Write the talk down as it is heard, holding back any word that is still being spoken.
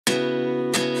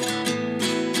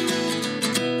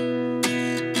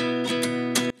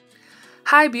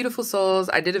Hi, beautiful souls.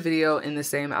 I did a video in the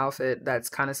same outfit that's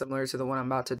kind of similar to the one I'm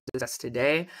about to discuss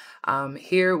today.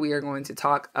 Here we are going to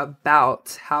talk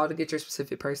about how to get your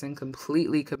specific person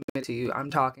completely committed to you.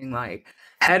 I'm talking like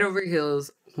head over heels,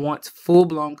 wants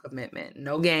full-blown commitment.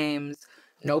 No games,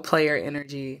 no player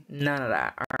energy, none of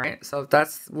that. All right. So if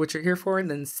that's what you're here for,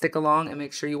 then stick along and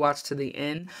make sure you watch to the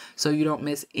end so you don't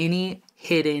miss any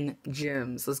hidden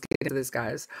gems. Let's get into this,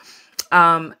 guys.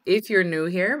 If you're new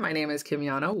here, my name is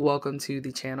Kimiana. Welcome to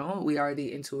the channel. We are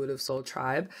the Intuitive Soul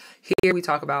Tribe. Here we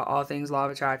talk about all things law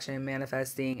of attraction,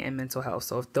 manifesting, and mental health.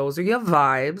 So if those are your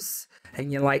vibes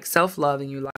and you like self-love and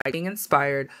you like being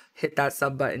inspired, hit that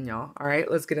sub button, y'all. All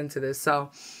right, let's get into this.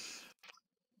 So,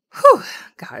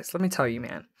 guys, let me tell you,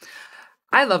 man.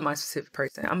 I love my specific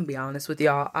person. I'm gonna be honest with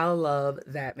y'all. I love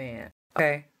that man.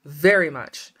 Okay, very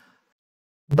much.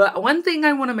 But one thing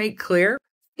I want to make clear,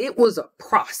 it was a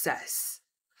process.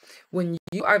 When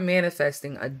you are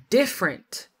manifesting a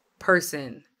different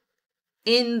person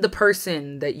in the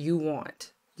person that you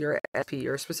want, your SP,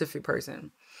 your specific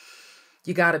person,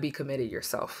 you got to be committed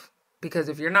yourself. Because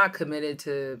if you're not committed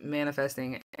to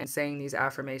manifesting and saying these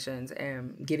affirmations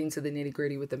and getting to the nitty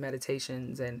gritty with the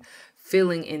meditations and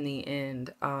feeling in the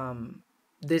end,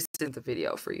 this isn't the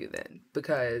video for you then.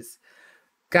 Because,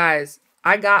 guys,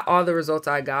 I got all the results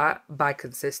I got by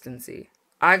consistency.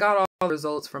 I got all the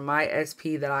results from my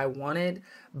SP that I wanted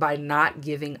by not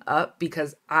giving up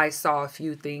because I saw a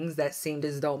few things that seemed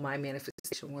as though my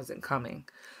manifestation wasn't coming.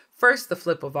 First, the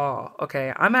flip of all.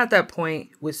 Okay, I'm at that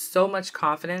point with so much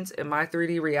confidence in my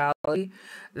 3D reality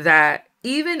that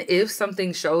even if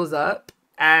something shows up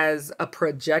as a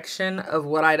projection of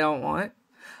what I don't want,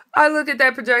 I look at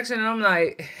that projection and I'm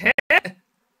like, hey,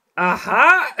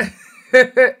 aha.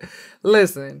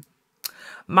 Listen,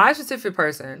 my specific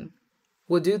person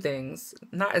will do things,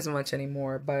 not as much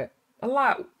anymore, but a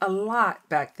lot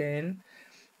back then,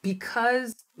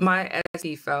 because my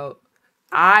SP felt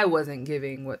I wasn't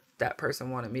giving what that person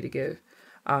wanted me to give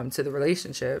to the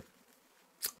relationship.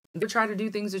 They try to do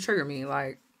things to trigger me,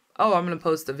 like, oh, I'm going to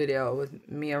post a video with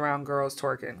me around girls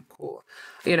twerking. Cool.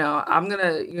 I'm going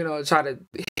to, try to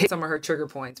hit some of her trigger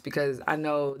points because I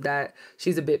know that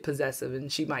she's a bit possessive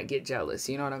and she might get jealous.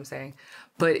 You know what I'm saying?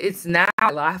 But it's now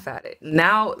I laugh at it.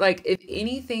 Now, like, if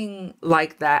anything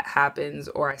like that happens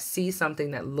or I see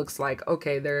something that looks like,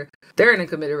 okay, they're in a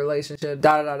committed relationship, it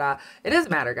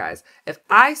doesn't matter, guys. If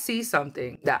I see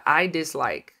something that I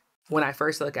dislike, when I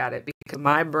first look at it, because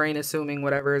my brain assuming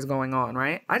whatever is going on,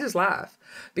 right? I just laugh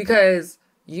because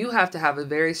you have to have a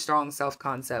very strong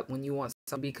self-concept when you want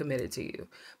someone to be committed to you,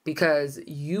 because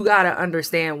you got to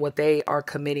understand what they are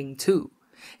committing to.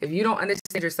 If you don't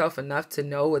understand yourself enough to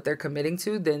know what they're committing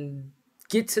to, then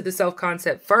get to the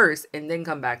self-concept first and then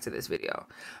come back to this video,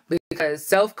 because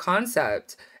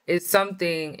self-concept is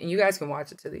something, and you guys can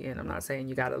watch it to the end. I'm not saying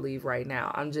you got to leave right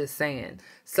now. I'm just saying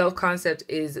self-concept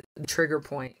is the trigger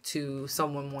point to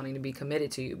someone wanting to be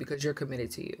committed to you, because you're committed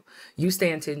to you. You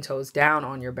stand 10 toes down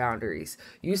on your boundaries.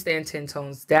 You stand 10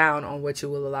 toes down on what you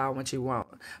will allow and what you won't.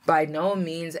 By no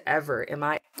means ever am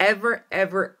I ever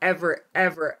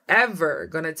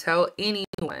going to tell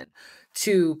anyone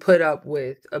to put up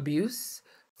with abuse,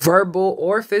 verbal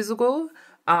or physical,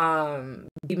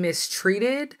 be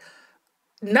mistreated.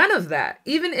 None of that.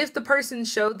 Even if the person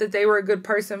showed that they were a good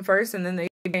person first and then they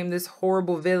became this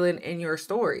horrible villain in your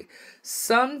story.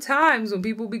 Sometimes when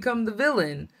people become the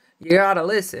villain, you gotta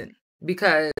listen,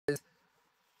 because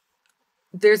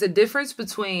there's a difference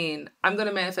between I'm going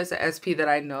to manifest an SP that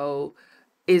I know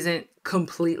isn't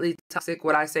completely toxic.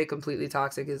 What I say completely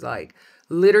toxic is like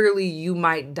literally you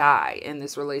might die in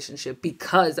this relationship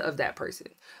because of that person.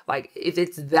 Like if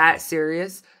it's that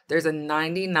serious, there's a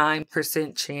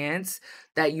 99% chance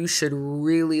that you should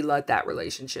really let that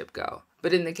relationship go.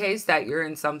 But in the case that you're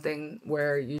in something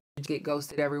where you get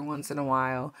ghosted every once in a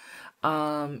while,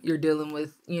 you're dealing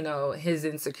with, his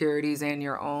insecurities and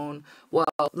your own. Well,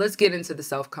 let's get into the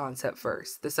self-concept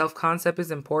first. The self-concept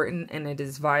is important and it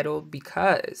is vital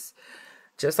because,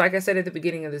 just like I said at the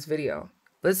beginning of this video,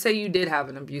 let's say you did have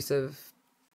an abusive,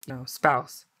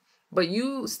 spouse, but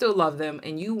you still love them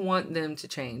and you want them to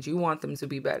change. You want them to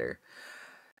be better.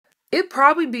 It'd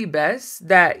probably be best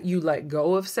that you let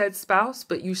go of said spouse,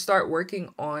 but you start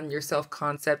working on your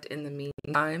self-concept in the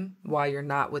meantime while you're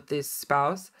not with this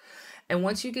spouse. And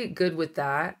once you get good with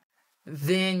that,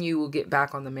 then you will get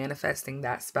back on the manifesting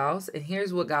that spouse. And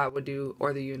here's what God would do,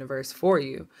 or the universe, for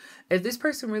you. If this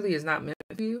person really is not meant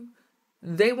for you,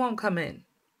 they won't come in.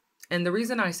 And the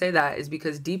reason I say that is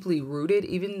because deeply rooted,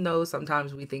 even though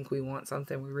sometimes we think we want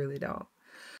something, we really don't.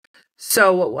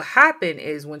 So what will happen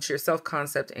is once your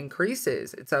self-concept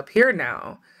increases, it's up here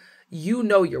now, you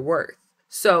know your worth.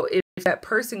 So if that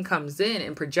person comes in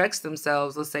and projects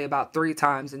themselves, let's say about 3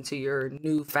 times into your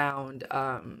newfound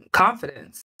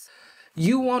confidence,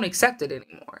 you won't accept it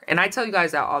anymore. And I tell you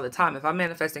guys that all the time. If I'm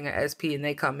manifesting an SP and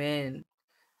they come in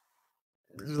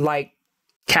like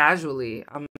casually,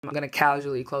 I'm going to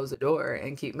casually close the door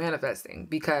and keep manifesting,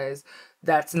 because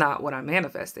that's not what I'm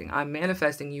manifesting. I'm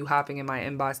manifesting you hopping in my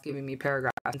inbox, giving me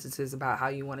paragraph sentences about how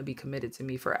you want to be committed to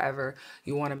me forever.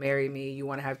 You want to marry me. You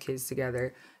want to have kids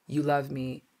together. You love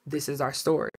me. This is our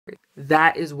story.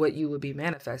 That is what you would be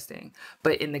manifesting.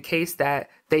 But in the case that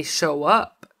they show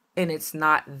up and it's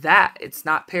not that, it's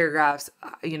not paragraphs,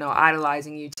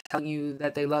 idolizing you, telling you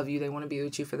that they love you, they want to be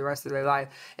with you for the rest of their life.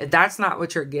 If that's not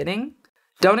what you're getting,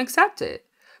 don't accept it.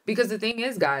 Because the thing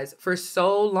is, guys, for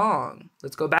so long,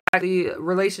 let's go back to the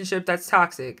relationship that's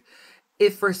toxic.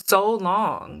 If for so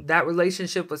long that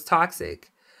relationship was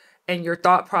toxic and your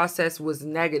thought process was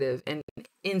negative and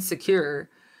insecure,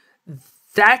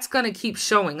 that's going to keep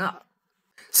showing up.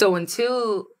 So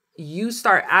until you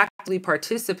start actively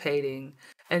participating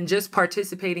and just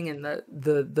participating in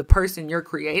the person you're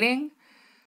creating,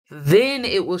 then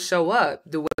it will show up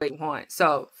the way you want.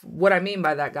 So what I mean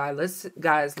by that,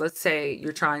 let's say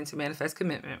you're trying to manifest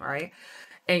commitment, right?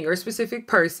 And your specific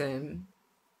person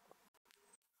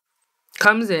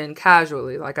comes in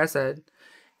casually, like I said,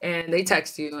 and they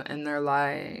text you and they're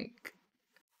like,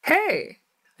 hey,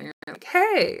 and you're like,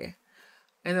 hey.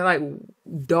 And they're like,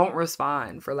 don't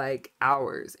respond for like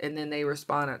hours. And then they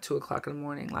respond at 2 o'clock in the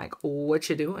morning, like,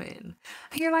 what you doing?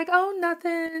 And you're like, oh,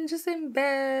 nothing, just in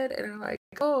bed. And they're like,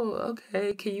 oh,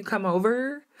 okay, can you come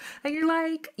over? And you're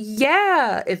like,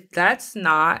 yeah. If that's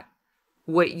not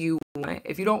what you want,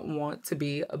 if you don't want to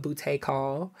be a boutique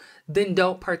call, then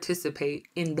don't participate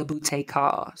in the boutique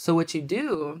call. So what you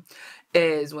do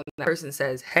is when the person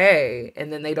says, hey,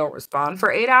 and then they don't respond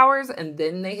for 8 hours, and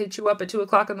then they hit you up at 2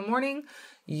 o'clock in the morning,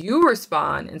 you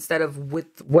respond instead of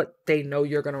with what they know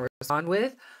you're going to respond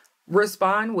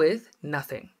with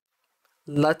nothing.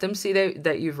 Let them see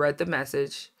that you've read the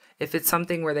message. If it's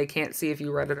something where they can't see if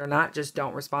you read it or not, just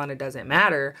don't respond. It doesn't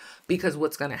matter, because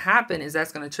what's going to happen is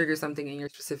that's going to trigger something in your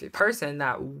specific person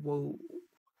that, whoa,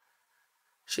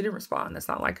 she didn't respond. That's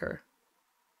not like her.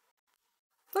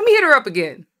 Let me hit her up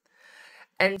again.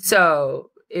 And so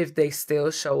if they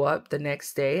still show up the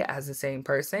next day as the same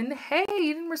person, hey,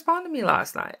 you didn't respond to me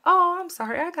last night. Oh, I'm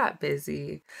sorry, I got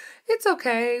busy. It's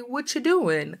okay. What you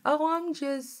doing? Oh, I'm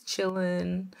just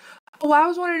chilling. Oh, I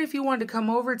was wondering if you wanted to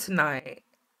come over tonight.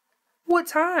 What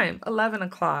time? 11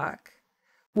 o'clock.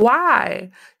 Why?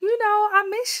 I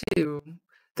miss you.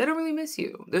 They don't really miss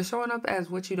you. They're showing up as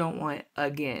what you don't want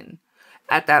again.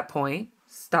 At that point,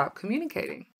 stop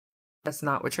communicating. That's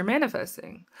not what you're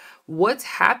manifesting. What's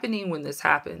happening when this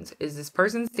happens is this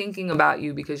person's thinking about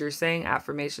you because you're saying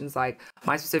affirmations like,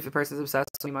 my specific person's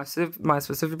obsessed with me, my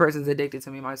specific person's addicted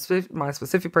to me, my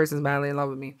specific person's madly in love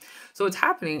with me. So what's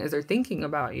happening is they're thinking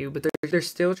about you, but they're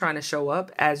still trying to show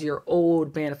up as your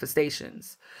old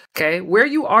manifestations. Okay? Where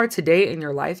you are today in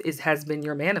your life has been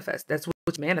your manifest. That's what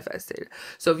you manifested.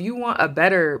 So if you want a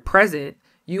better present,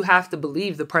 you have to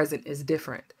believe the present is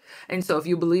different. And so if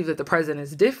you believe that the present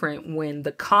is different, when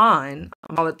the con,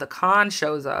 I call it the con,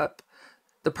 shows up,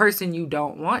 the person you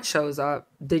don't want shows up,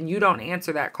 then you don't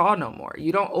answer that call no more.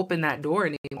 You don't open that door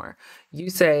anymore.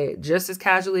 You say, just as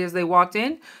casually as they walked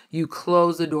in, you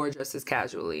close the door just as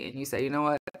casually. And you say, you know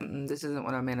what? This isn't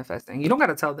what I'm manifesting. You don't got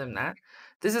to tell them that.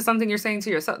 This is something you're saying to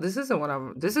yourself. This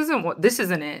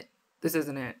isn't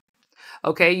it.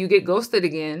 Okay, you get ghosted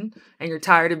again and you're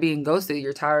tired of being ghosted.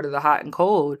 You're tired of the hot and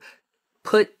cold.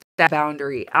 Put that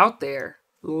boundary out there.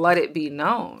 Let it be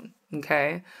known,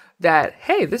 okay, that,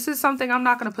 hey, this is something I'm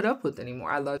not going to put up with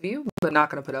anymore. I love you, but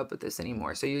not going to put up with this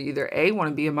anymore. So you either A, want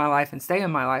to be in my life and stay in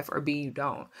my life, or B, you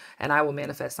don't. And I will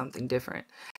manifest something different.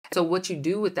 So what you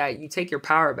do with that, you take your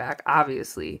power back,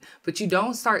 obviously, but you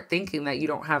don't start thinking that you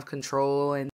don't have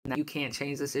control and that you can't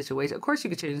change the situation. Of course you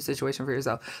can change the situation for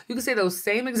yourself. You can say those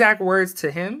same exact words to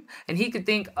him and he could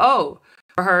think, oh,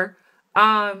 or her,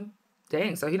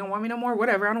 dang, so he don't want me no more?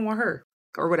 Whatever, I don't want her.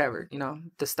 Or whatever,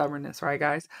 the stubbornness, right,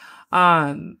 guys?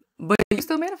 But you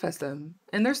still manifest them.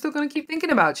 And they're still going to keep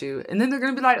thinking about you. And then they're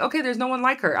going to be like, okay, there's no one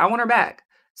like her. I want her back.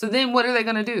 So then what are they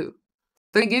going to do?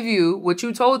 They're going to give you what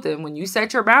you told them when you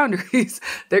set your boundaries.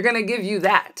 They're going to give you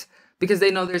that because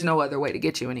they know there's no other way to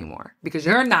get you anymore. Because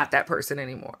you're not that person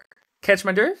anymore. Catch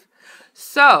my drift?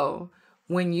 So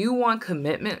when you want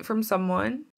commitment from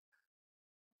someone,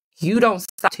 you don't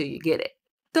stop till you get it.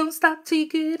 Don't stop till you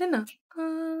get enough.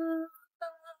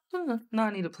 No,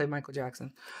 I need to play Michael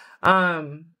Jackson.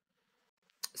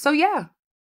 So yeah,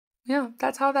 Yeah,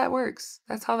 that's how that works.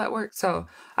 That's how that works. So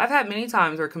I've had many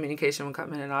times where communication would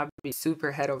come in and I'd be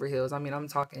super head over heels. I mean, I'm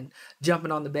talking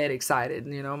jumping on the bed excited,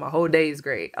 my whole day is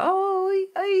great. Oh,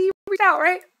 you reached out,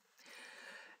 right?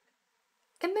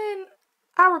 And then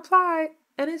I reply,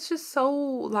 and it's just so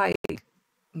like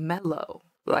mellow.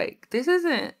 Like, this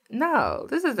isn't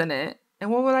it.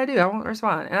 And what would I do? I won't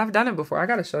respond. And I've done it before. I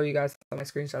gotta show you guys my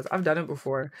screenshots. I've done it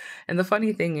before. And the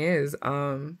funny thing is,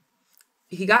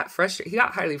 he got frustrated. He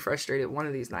got highly frustrated one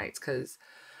of these nights because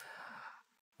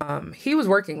he was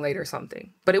working late or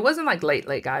something. But it wasn't like late,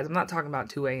 guys. I'm not talking about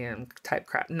 2 a.m. type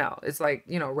crap. No, it's like,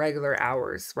 regular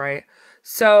hours, right?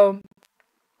 So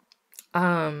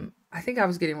I think I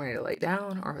was getting ready to lay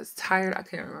down or I was tired. I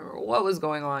can't remember what was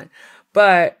going on.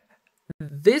 But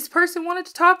this person wanted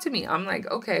to talk to me. I'm like,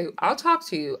 okay, I'll talk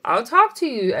to you. I'll talk to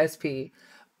you, SP.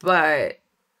 But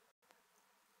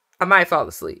I might fall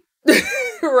asleep.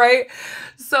 Right?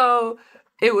 So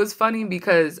it was funny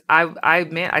because I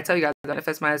tell you guys, I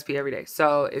manifest my SP every day.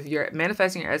 So if you're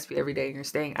manifesting your SP every day and you're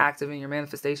staying active in your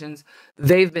manifestations,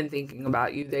 they've been thinking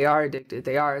about you. They are addicted.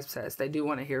 They are obsessed. They do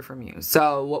want to hear from you.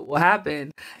 So what will happen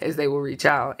is they will reach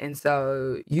out. And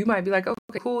so you might be like,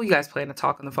 okay, cool. You guys plan to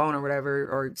talk on the phone or whatever,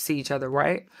 or see each other,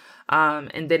 right?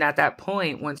 And then at that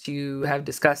point, once you have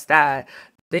discussed that,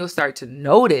 they'll start to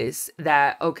notice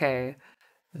that, okay,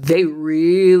 they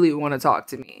really want to talk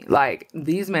to me. Like,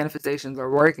 these manifestations are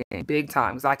working big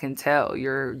time because I can tell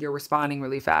you're responding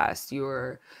really fast.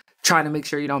 You're trying to make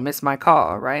sure you don't miss my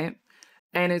call, right?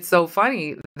 And it's so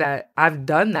funny that I've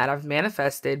done that. I've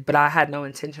manifested, but I had no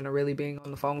intention of really being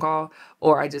on the phone call,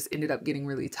 or I just ended up getting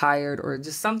really tired or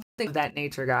just something of that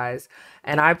nature, guys.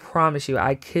 And I promise you,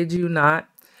 I kid you not,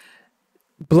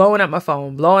 blowing up my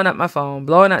phone, blowing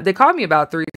up. They called me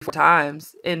about 3-4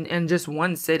 times in just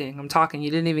one sitting. I'm talking,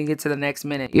 you didn't even get to the next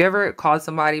minute. You ever called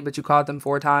somebody, but you called them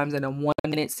 4 times in a 1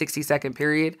 minute, 60-second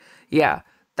period? Yeah,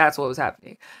 that's what was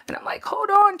happening. And I'm like,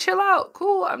 hold on, chill out.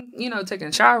 Cool. I'm, taking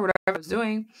a shower, whatever I was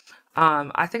doing.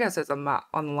 I think I said something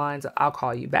on the lines of, I'll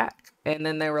call you back. And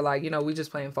then they were like, we just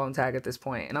playing phone tag at this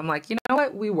point. And I'm like, you know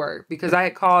what? We were, because I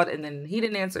had called and then he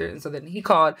didn't answer. And so then he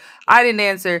called, I didn't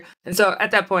answer. And so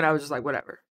at that point I was just like,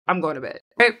 whatever, I'm going to bed.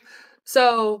 Right.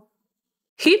 So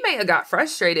he may have got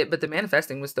frustrated, but the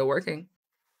manifesting was still working.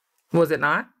 Was it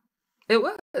not? It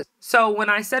was. So when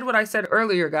I said what I said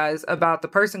earlier, guys, about the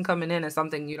person coming in as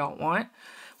something you don't want,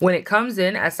 when it comes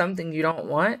in as something you don't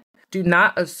want, do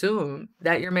not assume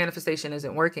that your manifestation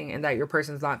isn't working and that your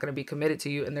person's not going to be committed to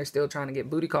you and they're still trying to get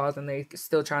booty calls and they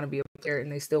still trying to be a player and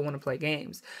they still want to play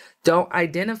games. Don't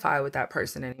identify with that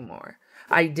person anymore.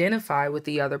 Identify with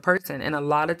the other person. And a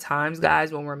lot of times,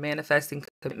 guys, when we're manifesting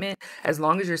commitment, as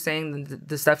long as you're saying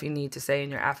the stuff you need to say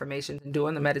in your affirmations and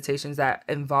doing the meditations that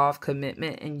involve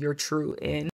commitment and your true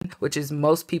end, which is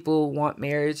most people want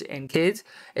marriage and kids,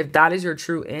 if that is your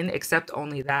true end, accept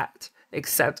only that.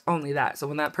 Accept only that. So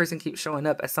when that person keeps showing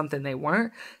up as something they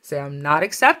weren't, say, I'm not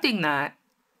accepting that.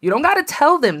 You don't got to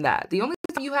tell them that. The only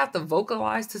thing you have to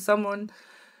vocalize to someone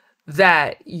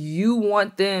that you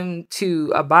want them to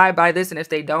abide by this, and if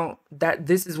they don't, that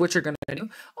this is what you're going to do.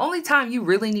 Only time you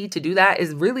really need to do that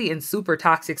is really in super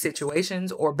toxic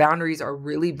situations, or boundaries are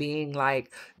really being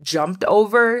like jumped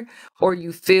over, or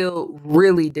you feel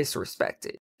really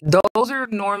disrespected. Those are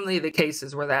normally the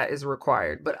cases where that is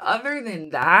required. But other than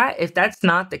that, if that's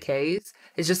not the case,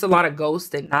 it's just a lot of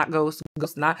ghost and not ghost,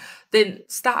 not, then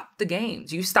stop the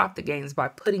games. You stop the games by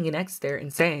putting an X there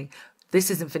and saying,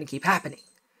 this isn't finna keep happening.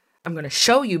 I'm going to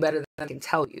show you better than I can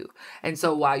tell you. And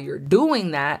so while you're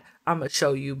doing that, I'm going to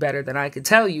show you better than I can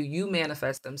tell you. You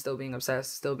manifest them still being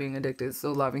obsessed, still being addicted,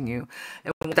 still loving you.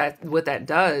 And what that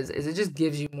does is it just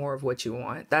gives you more of what you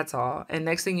want. That's all. And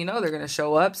next thing you know, they're going to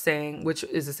show up saying, which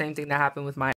is the same thing that happened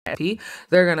with my IP.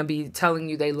 They're going to be telling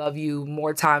you they love you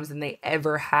more times than they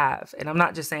ever have. And I'm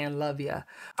not just saying love you.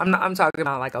 I'm talking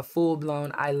about like a full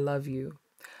blown, I love you.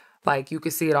 Like, you can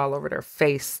see it all over their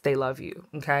face. They love you.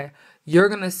 Okay. You're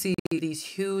going to see these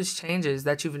huge changes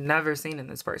that you've never seen in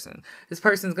this person. This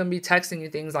person's going to be texting you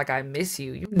things like, I miss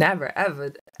you. You never,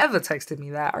 ever, ever texted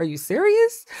me that. Are you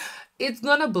serious? It's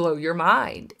going to blow your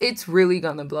mind. It's really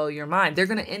going to blow your mind. They're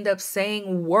going to end up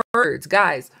saying words.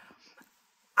 Guys,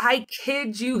 I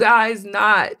kid you guys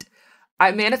not.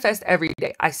 I manifest every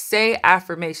day. I say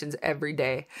affirmations every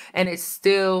day. And it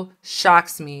still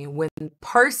shocks me when the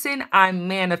person I'm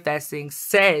manifesting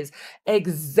says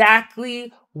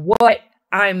exactly what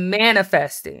I'm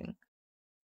manifesting.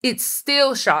 It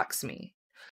still shocks me.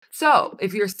 So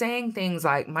if you're saying things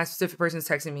like, my specific person's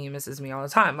texting me and misses me all the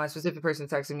time, my specific person's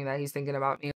texting me that he's thinking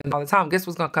about me all the time, guess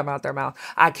what's going to come out their mouth?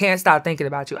 I can't stop thinking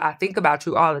about you. I think about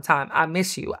you all the time. I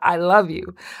miss you. I love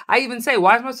you. I even say,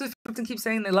 why does my specific person keep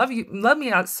saying they love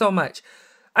me out so much?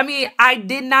 I mean, I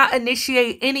did not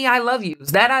initiate any I love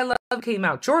yous. That I love came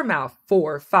out your mouth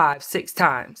 4, 5, 6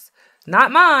 times.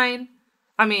 Not mine.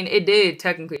 I mean, it did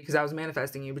technically because I was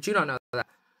manifesting you, but you don't know that.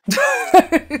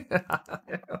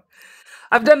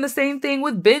 I've done the same thing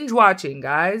with binge watching,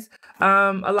 guys.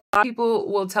 A lot of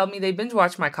people will tell me they binge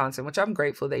watch my content, which I'm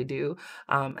grateful they do.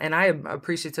 And I am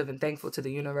appreciative and thankful to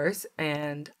the universe.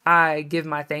 And I give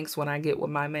my thanks when I get with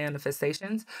my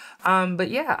manifestations. But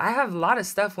yeah, I have a lot of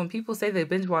stuff. When people say they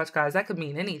binge watch, guys, that could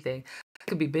mean anything. They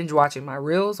could be binge watching my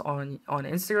reels on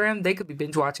Instagram. They could be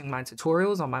binge watching my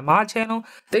tutorials on my mod channel.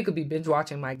 They could be binge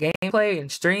watching my gameplay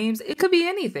and streams. It could be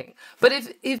anything. But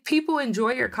if people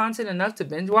enjoy your content enough to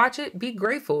binge watch it, be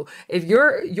grateful. If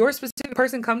your specific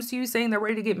person comes to you saying they're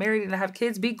ready to get married and have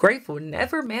kids, be grateful.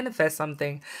 Never manifest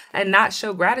something and not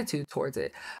show gratitude towards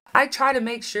it. I try to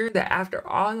make sure that after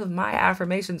all of my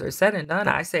affirmations are said and done,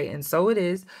 I say, and so it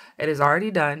is. It is already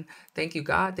done. Thank you,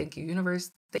 God. Thank you, universe.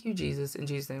 Thank you, Jesus. In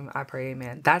Jesus' name, I pray,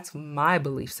 amen. That's my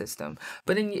belief system.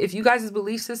 But if you guys'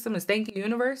 belief system is thank you,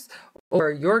 universe,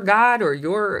 or your God or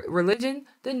your religion,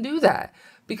 then do that.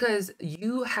 Because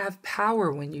you have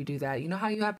power when you do that. You know how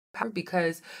you have power?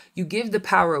 Because you give the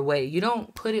power away. You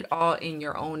don't put it all in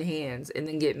your own hands and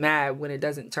then get mad when it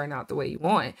doesn't turn out the way you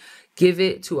want. Give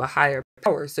it to a higher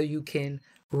power so you can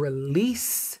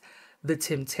release the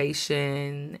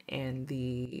temptation and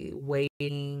the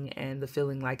waiting and the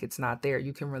feeling like it's not there.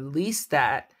 You can release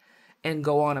that and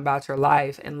go on about your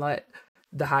life and let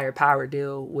the higher power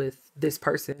deal with this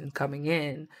person coming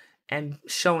in and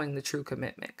showing the true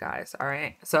commitment, guys. All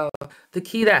right. So the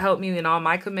key that helped me in all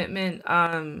my commitment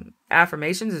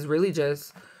affirmations is really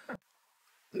just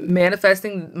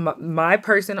manifesting. My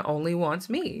person only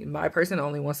wants me. My person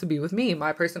only wants to be with me.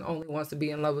 My person only wants to be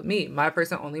in love with me. My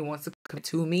person only wants to come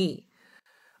to me.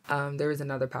 There was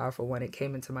another powerful one. It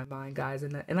came into my mind, guys,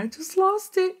 and I just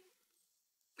lost it.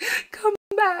 Come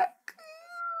back.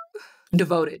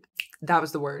 Devoted. That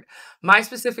was the word. My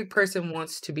specific person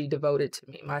wants to be devoted to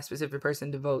me. My specific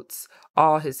person devotes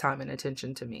all his time and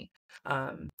attention to me.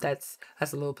 That's a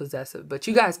little possessive, but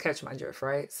you guys catch my drift,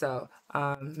 right? So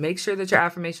make sure that your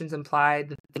affirmations imply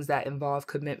the things that involve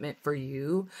commitment for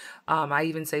you. I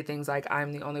even say things like,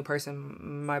 I'm the only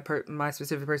person my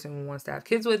specific person wants to have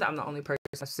kids with. I'm the only person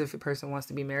my specific person wants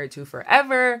to be married to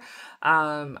forever.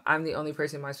 I'm the only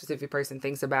person my specific person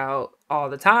thinks about all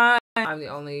the time. I'm the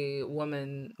only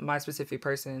woman my specific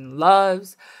person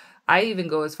loves. I even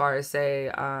go as far as say,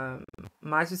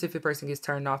 my specific person gets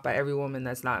turned off by every woman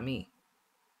that's not me.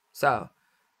 So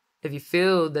if you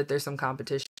feel that there's some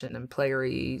competition and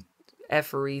playery,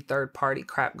 effery, third party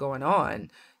crap going on,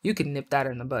 you can nip that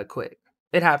in the bud quick.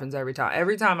 It happens every time.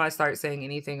 Every time I start saying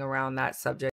anything around that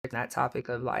subject, that topic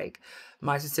of like,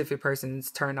 my specific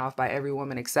person's turned off by every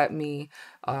woman except me,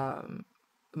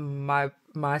 my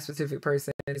specific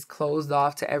person is closed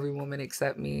off to every woman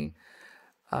except me.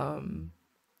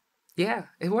 Yeah,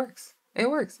 it works. It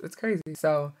works. It's crazy.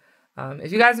 So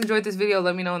if you guys enjoyed this video,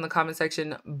 let me know in the comment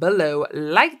section below.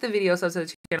 Like the video, subscribe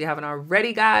to the channel if you haven't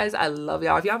already, guys. I love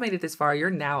y'all. If y'all made it this far, you're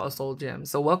now a soul gem.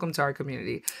 So welcome to our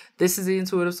community. This is the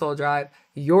Intuitive Soul Drive.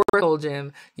 Your soul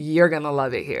gem. You're gonna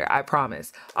love it here. I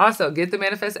promise. Also, get the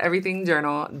Manifest Everything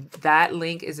journal. That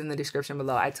link is in the description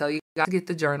below. I tell you guys to get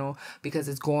the journal because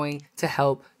it's going to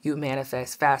help you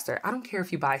manifest faster. I don't care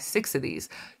if you buy 6 of these.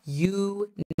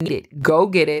 You need it. Go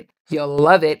get it. You'll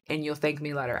love it and you'll thank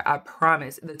me later. I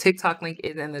promise. The TikTok link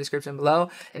is in the description below.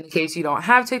 In case you don't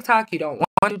have TikTok, you don't want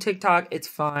to do TikTok, it's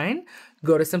fine.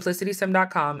 Go to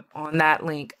simplicitysim.com. On that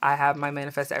link, I have my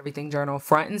Manifest Everything journal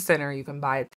front and center. You can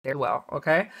buy it there as well,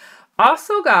 okay?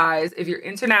 Also, guys, if you're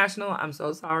international, I'm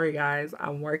so sorry, guys.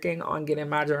 I'm working on getting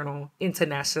my journal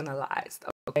internationalized,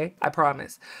 okay? I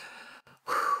promise.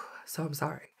 So I'm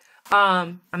sorry.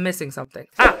 I'm missing something.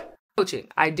 Coaching.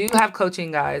 I do have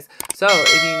coaching, guys. So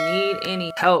if you need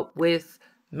any help with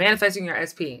manifesting your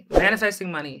SP,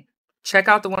 manifesting money, check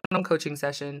out the one-on-one coaching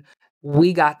session.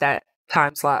 We got that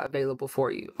time slot available for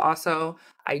you. Also,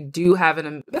 I do have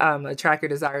a Track Your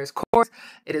Desires course.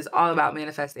 It is all about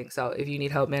manifesting. So if you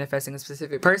need help manifesting a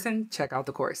specific person, check out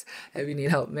the course. If you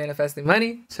need help manifesting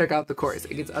money, check out the course.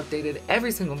 It gets updated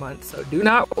every single month. So do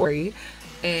not worry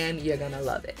and you're gonna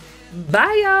love it.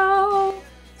 Bye, y'all.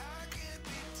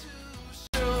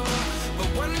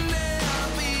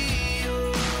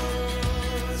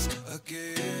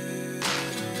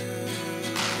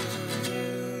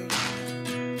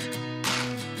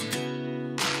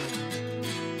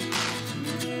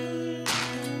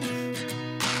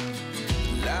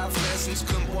 reasons,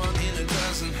 couldn't one in a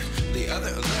dozen. The other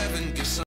 11 give some